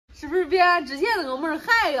是不是比俺之前那个门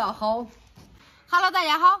还要好 ？Hello， 大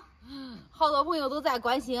家好。好多朋友都在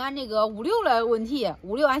关心俺这个物流的问题，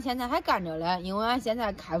物流俺现在还干着嘞，因为俺现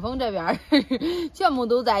在开封这边全部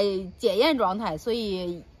都在戒严状态，所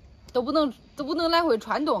以都不能来回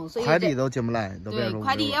传动，所以快递都进不来，都对，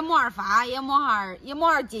快递也没法发，也没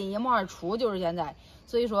法进，也没法出，就是现在，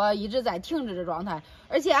所以说一直在停止的状态。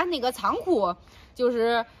而且俺那个仓库，就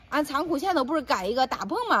是俺仓库前头不是盖一个大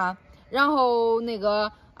棚嘛，然后那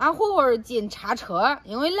个。俺活活进叉车，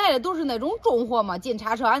因为来的都是那种重货嘛，进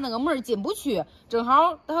叉车俺那个门进不去，正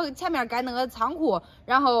好他前面盖那个仓库，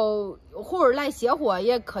然后活活来卸货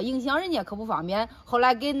也可影响人家，可不方便。后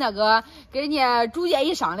来跟人家中介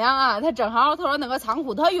一商量啊，他正好他说那个仓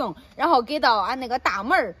库他用，然后给到俺那个大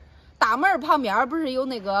门旁边不是有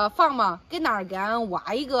那个房吗？给那儿给俺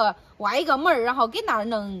挖一个门，然后给那儿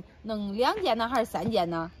弄2间呢还是3间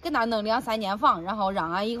呢？给那儿弄2、3间房，然后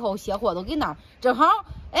让俺以后卸货都给那儿，正好。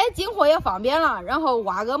哎，进货也方便了，然后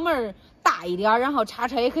挖个门大一点，然后叉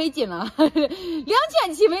车也可以进了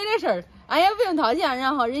，2000起美的事儿，俺也不用掏钱，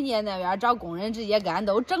然后人家那边找工人直接给俺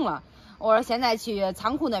都整了。我说现在去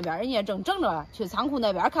仓库那边，人家正整着，去仓库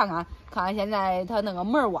那边看看现在他那个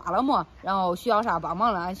门挖了没，然后需要啥帮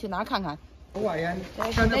忙了，俺去那儿看看。得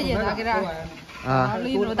劲了，给这儿啊，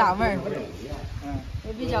立住大门，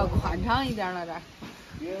也比较宽敞一点了，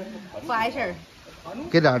这不碍事儿。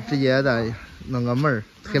给这直接再弄个门，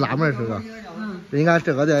推拉门是个。应该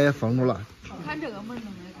这个店也封住了。看这个门弄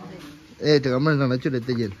的。哎，这个门弄的绝对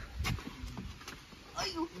得劲。哎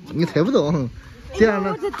呦，你推不动。这样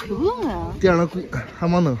的。这推不动啊。这样的还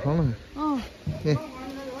没弄好呢。哎。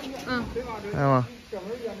看吗？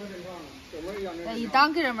一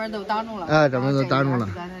挡给这门都挡住了。哎，这门都挡住了。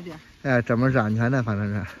哎，这门是安全的，反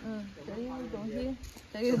正是。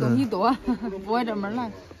这有东西多，不会这门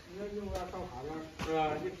来。是吧？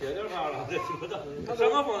你撇点啥了？这听不到。他什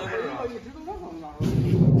么放在门上？一直都放那儿。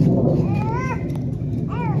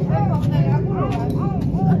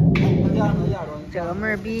这个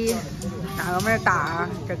门比那个门大，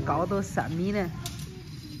这高都3米呢，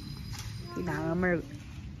比那个门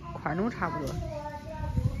宽度差不多。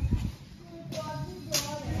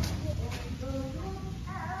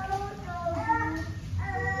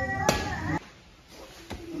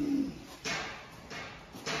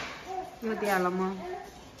有电了吗？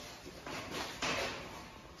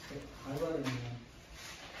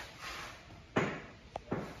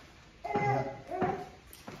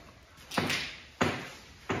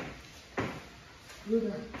有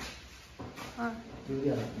点。啊。有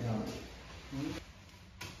点，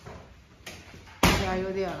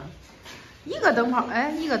有点。一个灯泡，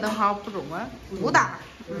哎，一个灯泡不中啊，不大。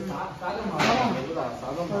仨灯泡，不大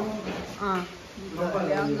，3灯泡。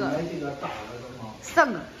2个。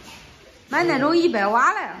3个。买那种100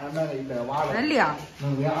瓦的。买个100瓦的。那亮。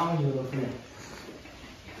弄2昂就都可以。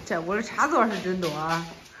这屋的插座是真多啊。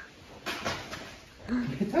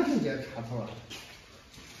他直接插头了。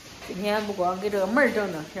今天不光给这个门整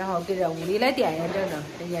整，然后给这屋里的电也整整，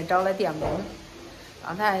人家找了电工。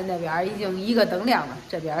刚才那边已经1个灯亮了，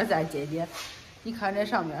这边再接。你看这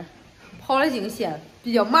上面跑了径线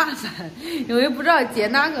比较麻烦，因为不知道接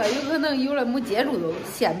哪个，有可能有了没接住的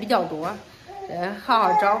线比较多，好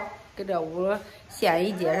好找。给这屋线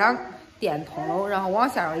一接上，电通了，然后往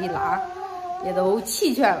下一拉，也都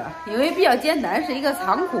齐全了。因为比较简单，是一个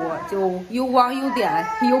仓库，就有网有电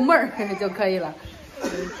有门就可以了。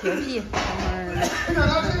铁皮，这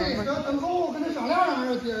灯口跟那上梁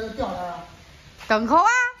上掉哪儿？灯口啊？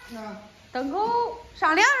灯口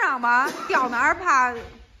上梁上吧，掉哪儿怕？直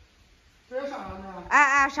接上上那。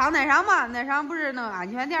哎，上那上嘛，那上不是弄安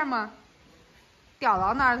全点吗？掉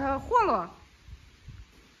到那儿它活了。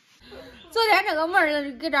昨天这个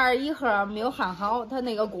门给这儿一盒没有焊好，他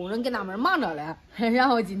那个工人跟那门忙着嘞，然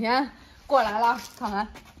后今天过来了，看看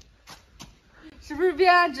是不是比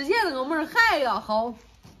俺之前那个门还要好，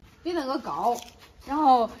比那个高。然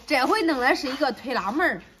后这回弄的是一个推拉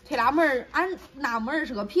门，俺那门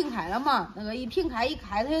是个平开的嘛，那个一平开一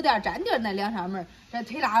开它有点沾地儿，那2扇门，这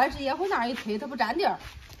推拉的直接往那儿一推，它不沾地儿。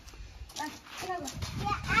来，这个，1、2、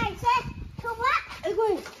3，出发！哎乖。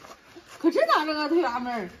可真大这个推拉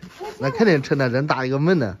门，那肯定成那真大一个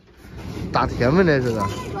门呢，大铁门这是个。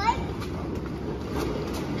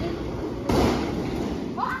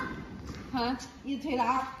看一推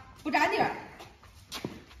拉不占地儿，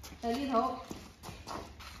在里头。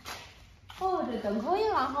哦，这灯口也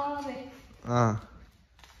安好了呗。啊。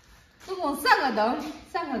总共3个灯，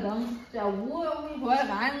这屋我跟你说，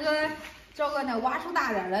俺那个找个那瓦数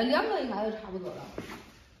大点的，2个应该就差不多了。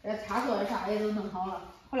这插座啥也都弄好了。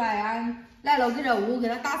后来俺来了，给这屋给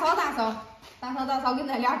他打扫，大嫂给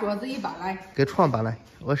那俩桌子一搬来，给床搬来，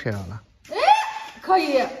我睡上了。哎，可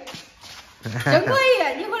以，真可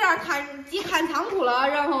以！你回这儿既看仓库了，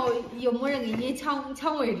然后又没人给你抢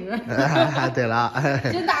位置。对了，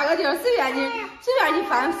真大个地儿，随便你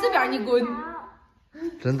翻，随便你滚。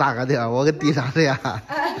真大个地儿，我搁地上这样。拿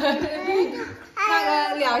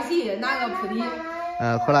个凉席，拿个铺地。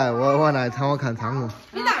后来我往那一躺，我看仓库。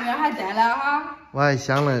你那边还在了哈？我还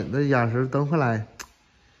想了，那要是等回来，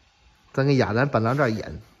咱给鸭蛋搬到这儿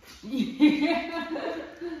腌。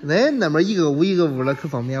那边一个屋一个屋的可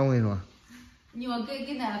方便，我跟你说。你们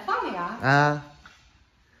给那放的呀？啊？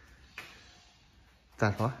咋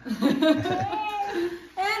说？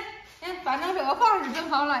反正这个房是整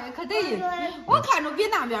好了，也可得劲。我看着比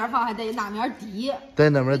那边房还得那边低。对，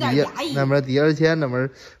那边低，而且那边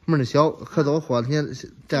门小，可多货。你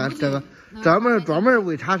这个专门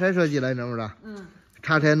为茶车设计的，你知不知道？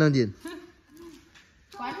茶车能进。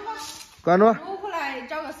关住吧。关住。我回来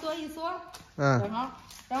找个锁一锁。正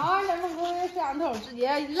好这门口有摄像头，直接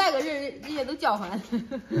来个人家都叫唤。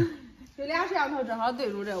这俩摄像头正好对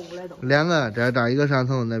住这屋来都。两个，这一个摄像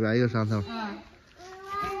头，那边一个摄像头。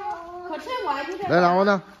可沉过来，来，让我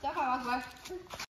呢。